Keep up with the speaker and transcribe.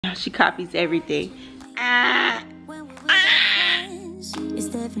She copies everything. It's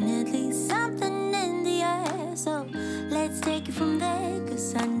definitely something in the air, so let's take it from there,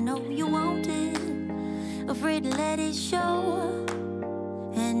 cause I know you want it. Afraid to let it show,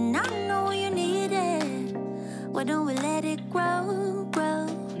 and I know you need it. Why don't we let it grow, grow,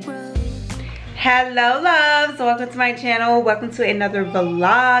 grow? Hello loves, welcome to my channel. Welcome to another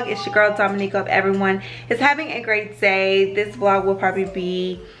vlog. It's your girl Domonique. Hope everyone is having a great day. This vlog will probably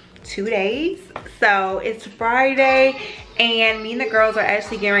be 2 days. So it's Friday and me and the girls are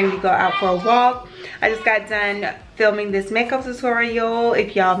actually getting ready to go out for a walk. I just got done filming this makeup tutorial.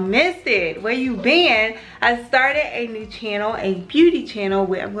 If y'all missed it, where you been? I started a new channel, a beauty channel,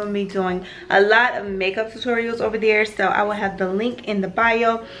 where I'm going to be doing a lot of makeup tutorials over there. So I will have the link in the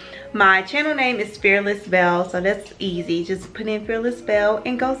bio. My channel name is Fearless Belle, so that's easy. Just put in Fearless Belle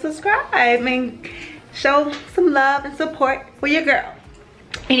and go subscribe and show some love and support for your girl.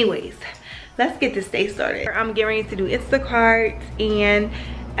 Anyways, let's get this day started. I'm getting ready to do Instacart, and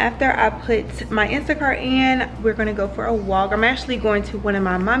after I put my Instacart in, we're gonna go for a walk. I'm actually going to one of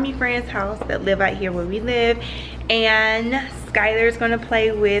my mommy friends' house that live out here where we live, and Skylar's gonna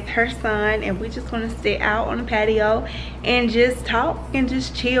play with her son, and we're just gonna sit out on the patio and just talk and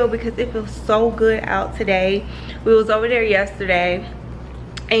just chill because it feels so good out today. We was over there yesterday,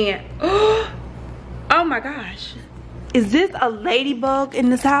 and oh my gosh, is this a ladybug in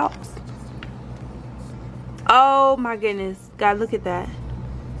this house? Oh my goodness, God, look at that.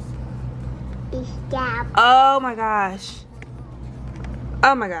 Oh my gosh.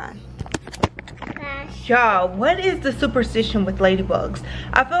 Oh my God. Y'all, what is the superstition with ladybugs?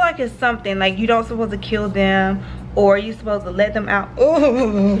 I feel like it's something like you don't supposed to kill them, or you supposed to let them out.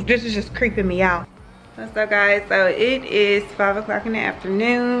 Oh, this is just creeping me out. What's up, guys? So it is 5 o'clock in the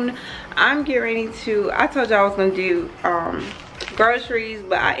afternoon. I'm getting ready to, I told y'all I was gonna do groceries,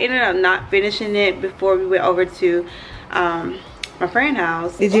 but I ended up not finishing it before we went over to my friend's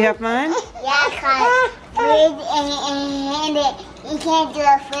house. Did you have fun? Yeah, cause you can't do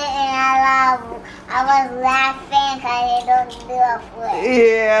a foot, and I was laughing because they don't do a foot.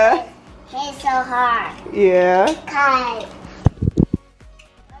 Yeah. It's so hard. Yeah. Cause I'm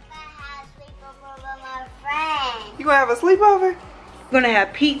gonna have a sleepover with my friend. You gonna have a sleepover? We're gonna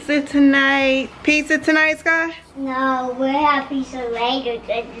have pizza tonight. Pizza tonight, Sky? No, we'll have pizza later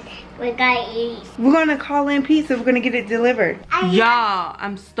because we gotta eat. We're gonna call in pizza. We're gonna get it delivered. Y'all,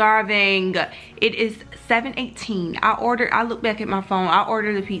 I'm starving. It is 7:18. I look back at my phone. I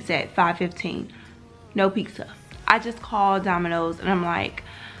ordered the pizza at 5:15. No pizza. I just called Domino's and I'm like,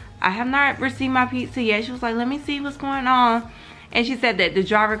 I have not received my pizza yet. She was like, let me see what's going on. And she said that the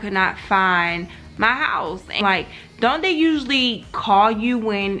driver could not find my house. And like, don't they usually call you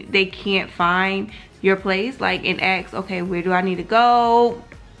when they can't find your place, like, and ask, okay, where do I need to go?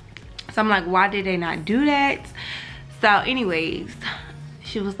 So I'm like, why did they not do that? So anyways,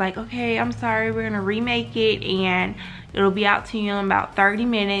 she was like, okay, I'm sorry, we're gonna remake it and it'll be out to you in about 30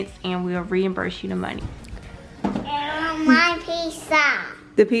 minutes and we'll reimburse you the money. And my pizza.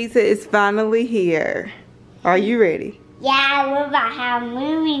 The pizza is finally here. Are you ready? Yeah, we're about to have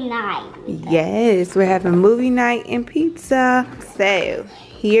movie night. Yes, we're having movie night and pizza. So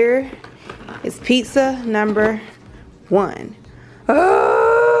here is pizza number 1.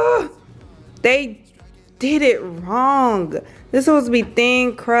 Oh, they did it wrong. This is supposed to be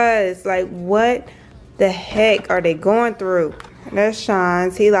thin crust. Like, what the heck are they going through? That's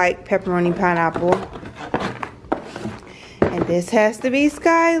Sean's. He like pepperoni pineapple. And this has to be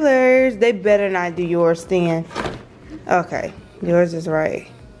Skylar's. They better not do yours thin. Okay, yours is right.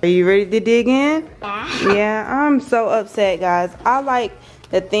 Are you ready to dig in? Yeah. Yeah, I'm so upset, guys. I like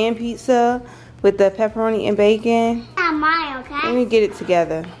the thin pizza with the pepperoni and bacon. Not mine, okay? Let me get it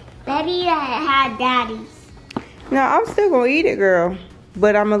together. Baby had daddy's. No, I'm still gonna eat it, girl.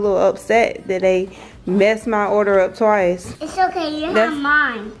 But I'm a little upset that they messed my order up twice. It's okay, you have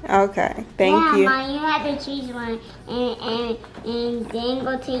mine. Okay, thank you. Mine. You have to choose one, and then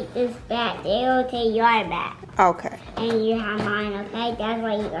go take this back. They will take your back. Okay. And you have mine, okay? That's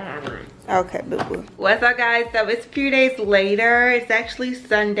why you gonna have mine. Okay, boo-boo. What's up, guys? So it's a few days later. It's actually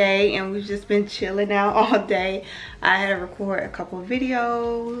Sunday, and we've just been chilling out all day. I had to record a couple of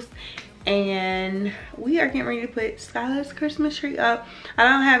videos, and we are getting ready to put Skylar's Christmas tree up. I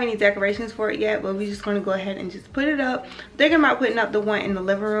don't have any decorations for it yet, but we're just going to go ahead and just put it up. Thinking about putting up the one in the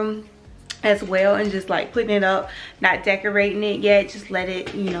living room as well, and just like putting it up, not decorating it yet, just let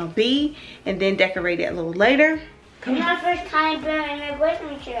it, you know, be, and then decorate it a little later. It's my first time putting a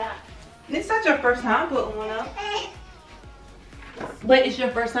Christmas tree up. It's not your first time putting one up. But it's your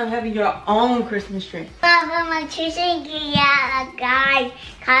first time having your own Christmas tree. My children, yeah, guys,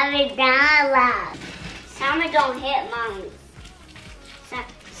 comment down below. Somebody don't hit mommy.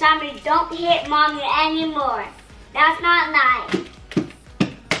 Somebody don't hit mommy anymore. That's not nice.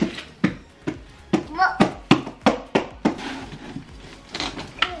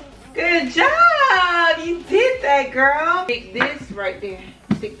 Good job! You did that, girl. Stick this right there.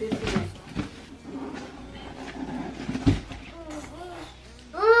 Stick this in there.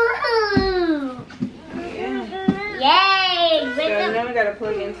 Ooh. Yeah. Yay! So now we gotta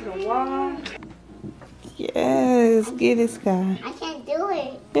plug it into the wall. Yes, get it, Sky. I can't do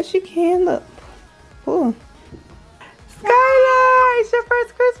it. Yes, you can. Look. Ooh. Skylar, it's your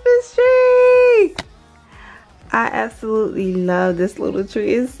first Christmas tree. I absolutely love this little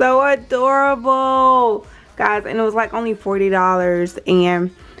tree. It's so adorable. Guys, and it was like only $40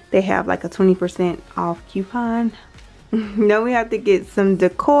 and they have like a 20% off coupon. Now we have to get some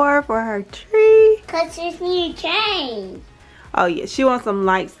decor for her tree. Cause she needs change. Oh yeah, she wants some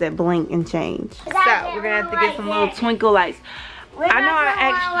lights that blink and change. So we're gonna have to get some little twinkle lights. I know I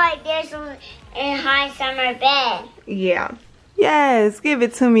actually like this in high summer bed. Yeah. Yes, give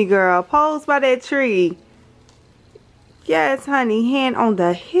it to me, girl. Pose by that tree. Yes, honey, hand on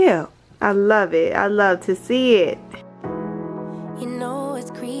the hip. I love it. I love to see it. You know it's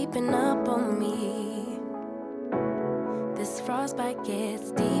creeping up on me. This frostbite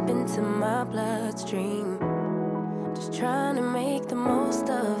gets deep into my bloodstream. Just trying to make the most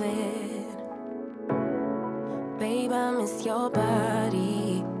of it. Babe, I miss your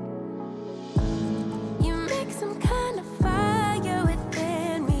body. You make some kind of fire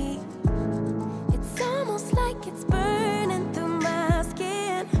within me. It's almost like it's burning through my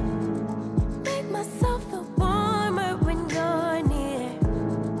skin. Make myself feel warmer when you're near.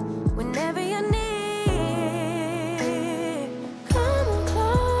 Whenever you're near. Come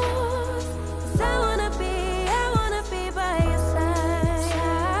close, 'cause I wanna be by your side.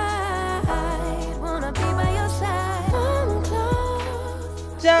 Wanna be by your side. Come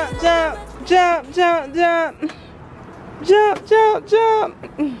close. Jump, jump, jump, jump, jump. Jump, jump, jump.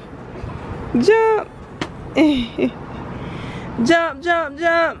 Jump. Jump, jump,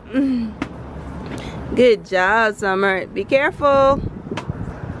 jump. Good job, Summer. Be careful.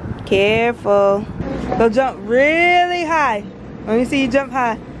 Careful. Go jump really high. Let me see you jump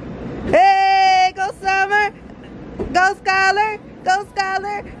high. Hey, go Summer. Go Skylar. Go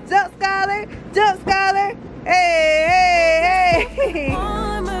Skylar. Jump Skylar. Jump Skylar. Hey, hey, hey.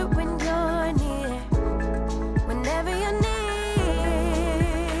 Warmer when you're near. Whenever you're near.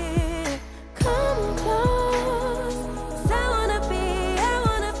 Come close, 'cause I wanna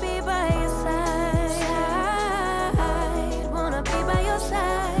be by your side. Wanna be by your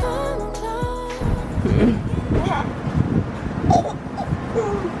side. Come close.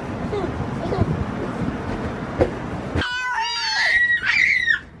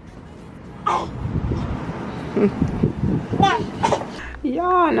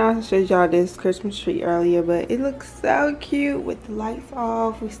 Y'all know I showed y'all this Christmas tree earlier, but it looks so cute with the lights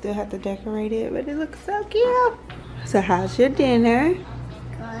off. We still have to decorate it, but it looks so cute. So how's your dinner?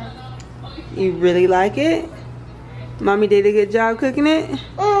 Good. You really like it? Mommy did a good job cooking it?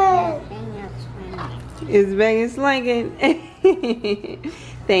 It's banging slinging.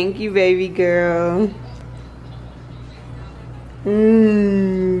 Thank you, baby girl.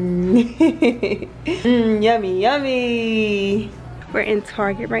 Yummy, yummy. We're in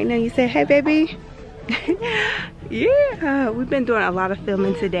Target right now. You say, hey, baby. Yeah, we've been doing a lot of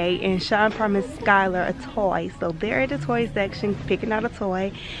filming today, and Sean promised Skylar a toy. So they're at the toy section picking out a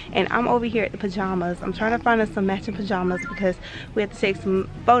toy, and I'm over here at the pajamas. I'm trying to find us some matching pajamas because we have to take some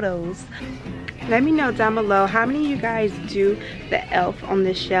photos. Let me know down below how many of you guys do the elf on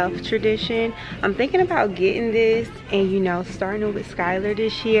the shelf tradition. I'm thinking about getting this and, you know, starting with Skylar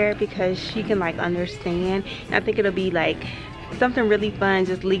this year because she can like understand, and I think it'll be like something really fun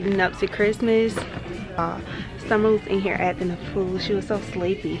just leading up to Christmas. Summer was in here acting a fool. She was so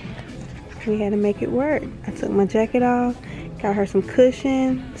sleepy. We had to make it work. I took my jacket off, got her some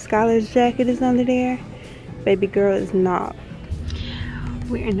cushion. Skylar's jacket is under there. Baby girl is not.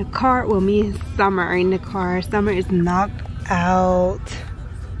 We're in the car. Well, me and Summer are in the car. Summer is knocked out.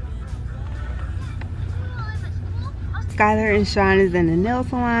 Skylar and Sean is in the nail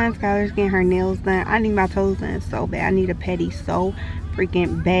salon. Skylar's getting her nails done. I need my toes done so bad. I need a pedi so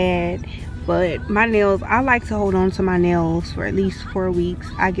freaking bad. But my nails, I like to hold on to my nails for at least 4 weeks.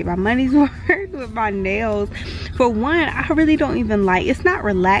 I get my money's worth with my nails. For one, I really don't even like, it's not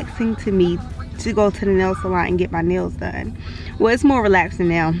relaxing to me to go to the nail salon and get my nails done. Well, it's more relaxing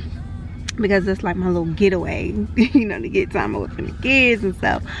now because it's like my little getaway, you know, to get time away from the kids and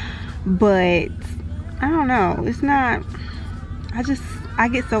stuff. But I don't know, it's not, I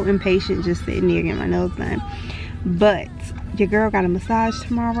get so impatient just sitting there getting my nails done. But your girl got a massage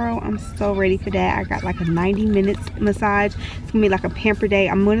tomorrow. I'm so ready for that. I got like a 90-minute massage. It's gonna be like a pamper day.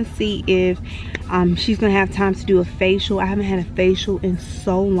 I'm gonna see if she's gonna have time to do a facial. I haven't had a facial in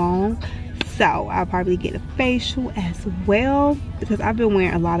so long, so I'll probably get a facial as well, because I've been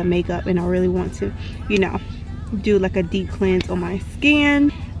wearing a lot of makeup and I really want to, you know, do like a deep cleanse on my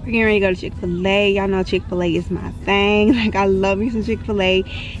skin. We're getting ready to go to Chick-fil-A. Y'all know Chick-fil-A is my thing. Like, I love me some Chick-fil-A.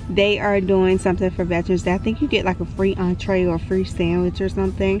 They are doing something for Veterans Day. I think you get like a free entree or a free sandwich or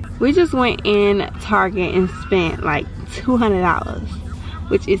something. We just went in Target and spent like $200,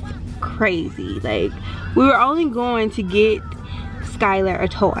 which is crazy. Like, we were only going to get Skylar a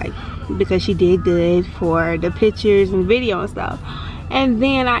toy because she did good for the pictures and video and stuff. And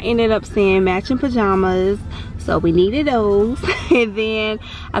then I ended up seeing matching pajamas, so we needed those. And then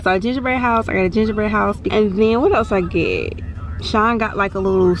I saw a gingerbread house. I got a gingerbread house. And then what else I get? Sean got like a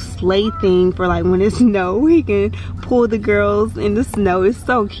little sleigh thing for like when it snows, he can pull the girls in the snow. It's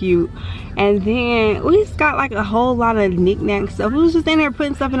so cute. And then we just got like a whole lot of knickknack stuff. We was just in there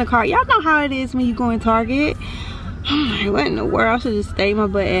putting stuff in the cart. Y'all know how it is when you go in Target. I'm like, what in the world? I should just stay my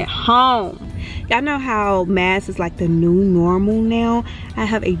butt at home. Y'all know how masks is like the new normal now. I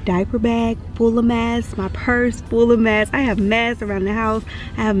have a diaper bag full of masks, my purse full of masks. I have masks around the house.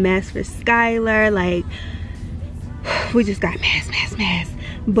 I have masks for Skylar. Like, we just got masks.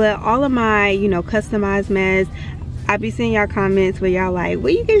 But all of my, you know, customized masks, I be seeing y'all comments where y'all like,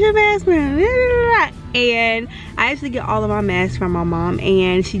 where you get your mask from? And I actually get all of my masks from my mom,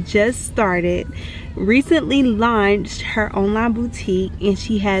 and she just recently launched her online boutique, and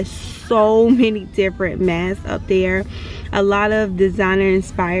she has so many different masks up there. A lot of designer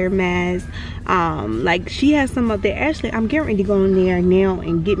inspired masks. Like, she has some up there. Actually, I'm getting ready to go in there now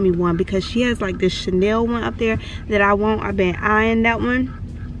and get me one, because she has like this Chanel one up there that I want. I've been eyeing that one,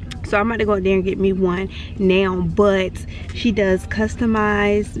 so I'm about to go up there and get me one now. But she does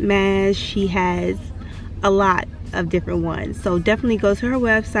customized masks. She has a lot of different ones, so definitely go to her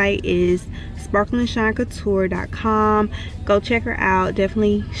website. Is sparkleandShineCouture.com. Go check her out.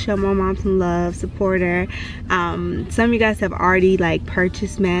 Definitely show my mom some love, support her. Some of you guys have already like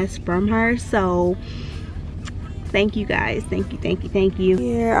purchased masks from her, so thank you guys. Thank you.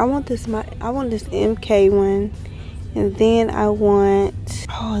 Yeah, I want this MK one, and then I want,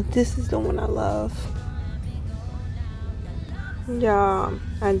 oh, this is the one I love. Y'all,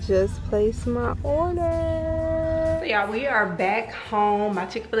 I just placed my order. So y'all, we are back home. My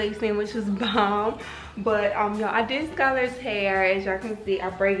Chick-fil-A sandwich was bomb. But y'all, I did Skylar's hair. As y'all can see, I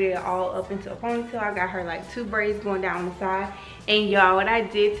braided it all up into a ponytail. I got her like 2 braids going down the side. And y'all, what I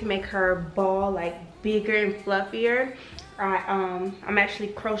did to make her ball like bigger and fluffier, I'm actually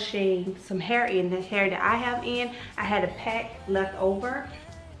crocheting some hair in. The hair that I have in, I had a pack left over,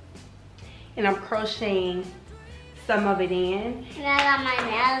 and I'm crocheting some of it in. And I got my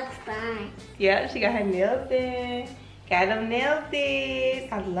nails done. Yeah, she got her nails done. Got them nails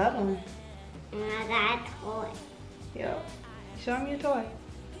did. I love them. And I got a toy. Yep. Show me your toy.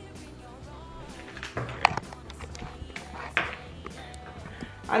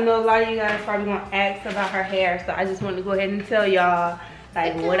 I know a lot of you guys probably gonna ask about her hair, so I just wanted to go ahead and tell y'all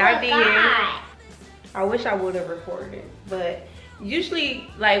like what I did. I wish I would have recorded it, but usually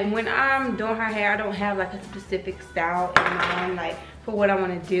like when I'm doing her hair, I don't have like a specific style in mind, like for what I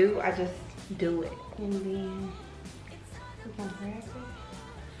want to do. I just do it, and then we're gonna grab it.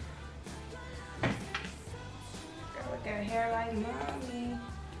 Got that hair like mommy.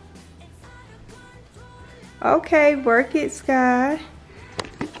 Okay, work it, Sky.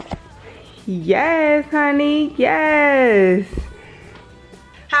 Yes, honey, yes.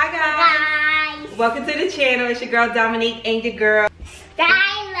 Hi guys. Welcome to the channel. It's your girl Dominique and your girl Skylar.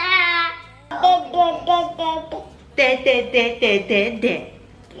 I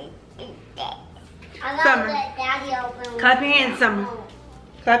gotta let Daddy open. Clap your hands, Summer.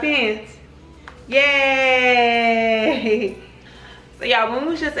 Clap your hands. Yay. So y'all, when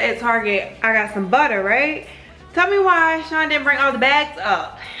we was just at Target, I got some butter, right? Tell me why Sean didn't bring all the bags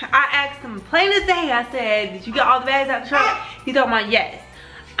up. I asked him plain as day. I said, did you get all the bags out the truck? He told me yes.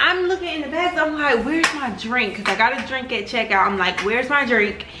 I'm looking in the bags. I'm like, where's my drink? Because I got a drink at checkout. I'm like, where's my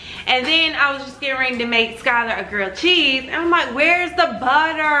drink? And then I was just getting ready to make Skylar a grilled cheese. And I'm like, where's the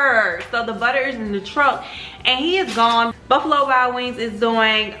butter? So the butter is in the truck. And he is gone. Buffalo Wild Wings is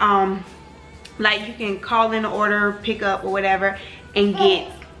doing, like you can call in an order, pick up or whatever, and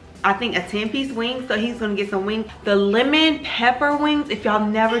get I think a 10-piece wing, so he's gonna get some wings. The lemon pepper wings, if y'all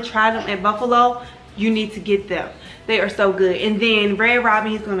never tried them at Buffalo, you need to get them. They are so good. And then Red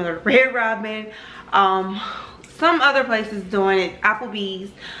Robin, he's gonna go to Red Robin. Some other places doing it, Applebee's.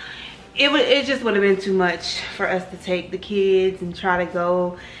 It just would have been too much for us to take the kids and try to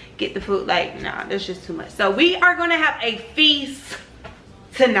go get the food. Like, nah, that's just too much. So we are gonna have a feast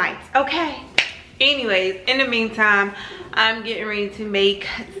tonight, okay? Anyways, in the meantime, I'm getting ready to make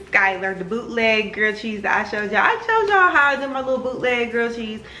Skylar the bootleg grilled cheese that I showed y'all. I showed y'all how I do my little bootleg grilled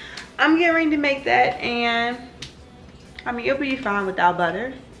cheese. I'm getting ready to make that, and I mean, it'll be fine without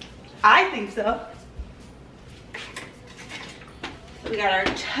butter. I think so. So we got our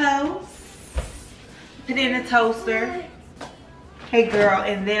toast. Put it in the toaster. Hey girl,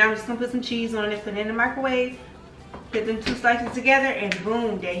 and then I'm just gonna put some cheese on it, put it in the microwave. Put them 2 slices together, and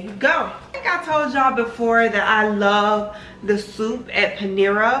boom, there you go. I think I told y'all before that I love the soup at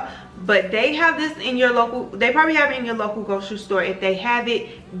Panera, but they have this in your local, they probably have it in your local grocery store. If they have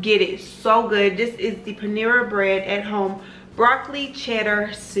it, get it. So good. This is the Panera Bread at Home broccoli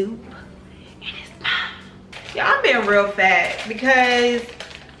cheddar soup, and it's mine. Yeah, I'm being real fat because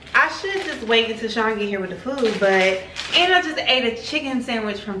I should just wait until Sean get here with the food, but, and I just ate a chicken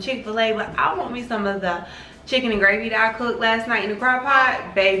sandwich from Chick-fil-A, but I want me some of the chicken and gravy that I cooked last night in the crock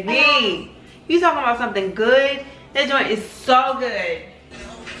pot. Baby, you talking about something good? That joint is so good.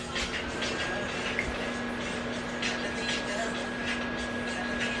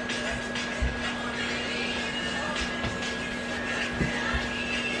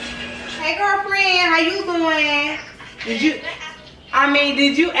 Hey girlfriend, how you doing?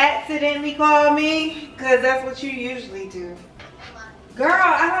 Did you accidentally call me? Cause that's what you usually do. Girl,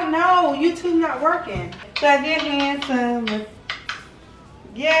 I don't know. YouTube not working. Gotta get handsome.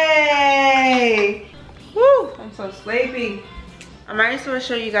 Yay! Woo! I'm so sleepy. I'm ready to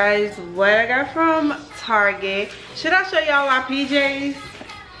show you guys what I got from Target. Should I show y'all our PJs?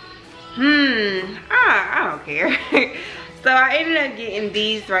 I don't care. So I ended up getting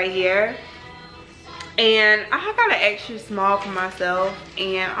these right here. And I got an extra small for myself.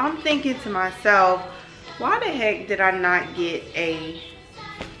 And I'm thinking to myself, why the heck did I not get a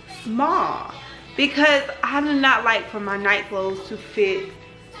small? Because I do not like for my night clothes to fit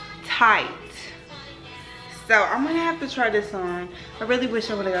tight. So I'm gonna have to try this on. I really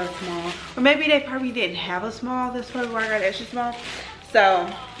wish I would have got a small. Or maybe they probably didn't have a small. That's probably why I got extra small. So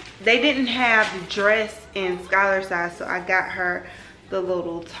they didn't have the dress in Skylar size, so I got her the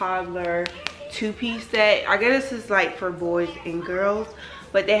little toddler 2-piece set. I guess this is like for boys and girls,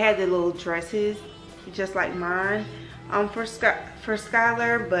 but they had the little dresses just like mine for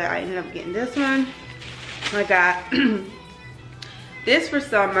Skylar, but I ended up getting this one. I got this for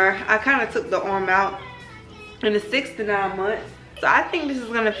summer. I kind of took the arm out in the 6 to 9 months, so I think this is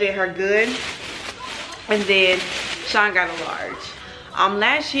gonna fit her good. And then Sean got a large.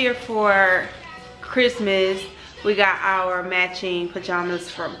 Last year for Christmas we got our matching pajamas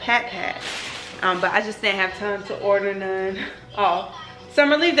from Pat, but I just didn't have time to order none. Oh, so I'm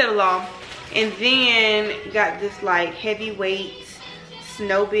gonna leave that alone. And then got this like heavyweight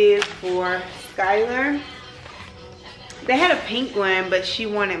snow bib for Skylar. They had a pink one, but she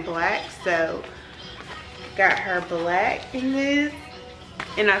wanted black, so got her black in this.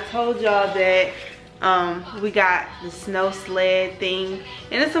 And I told y'all that we got the snow sled thing,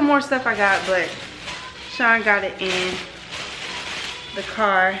 and there's some more stuff I got, but Sean got it in the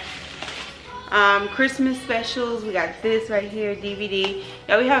car. Christmas specials, we got this right here, DVD.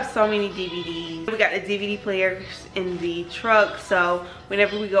 Yeah, we have so many DVDs. We got the DVD players in the truck, so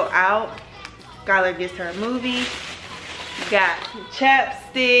whenever we go out, Skylar gets her a movie. We got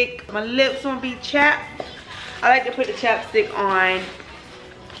chapstick. My lips won't be chapped. I like to put the chapstick on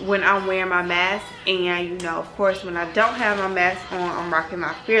when I'm wearing my mask, and you know, of course, when I don't have my mask on, I'm rocking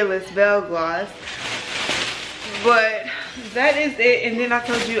my Fearless Belle gloss. But that is it. And then I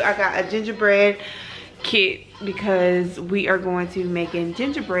told you I got a gingerbread kit because we are going to be making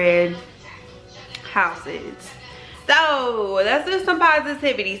gingerbread houses. So that's just some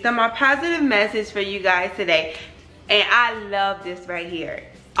positivity, some more positive message for you guys today. And I love this right here.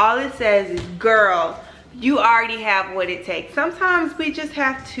 All it says is, girl, you already have what it takes. Sometimes we just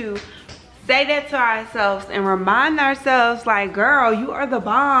have to say that to ourselves and remind ourselves, like, girl, you are the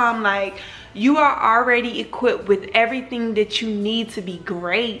bomb. Like, you are already equipped with everything that you need to be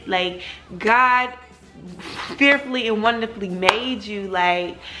great. Like, God fearfully and wonderfully made you.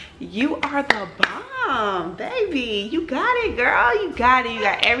 Like, you are the bomb, baby. You got it, girl. You got it. You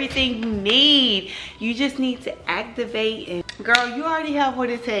got everything you need. You just need to activate it. Girl, you already have what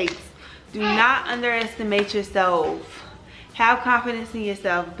it takes. Do not underestimate yourself. Have confidence in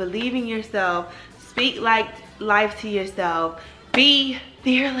yourself. Believe in yourself. Speak like life to yourself. Be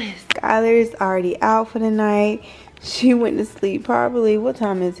fearless. Skylar is already out for the night. She went to sleep probably, what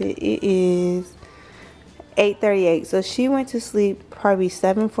time is it? It is 8:38. So she went to sleep probably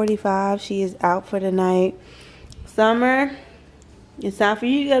 7:45. She is out for the night. Summer, it's time for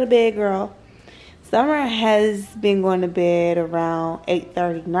you to go to bed, girl. Summer has been going to bed around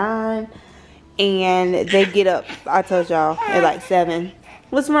 8:39. And they get up, I told y'all, at like 7.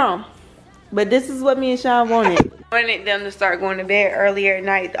 What's wrong? But this is what me and Sean wanted. Wanted them to start going to bed earlier at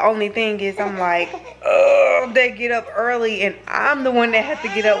night. The only thing is I'm like, oh, they get up early and I'm the one that has to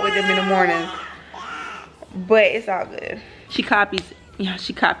get up with them in the morning. But it's all good. She copies, you know,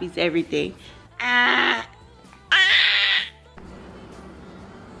 she copies everything. Ah.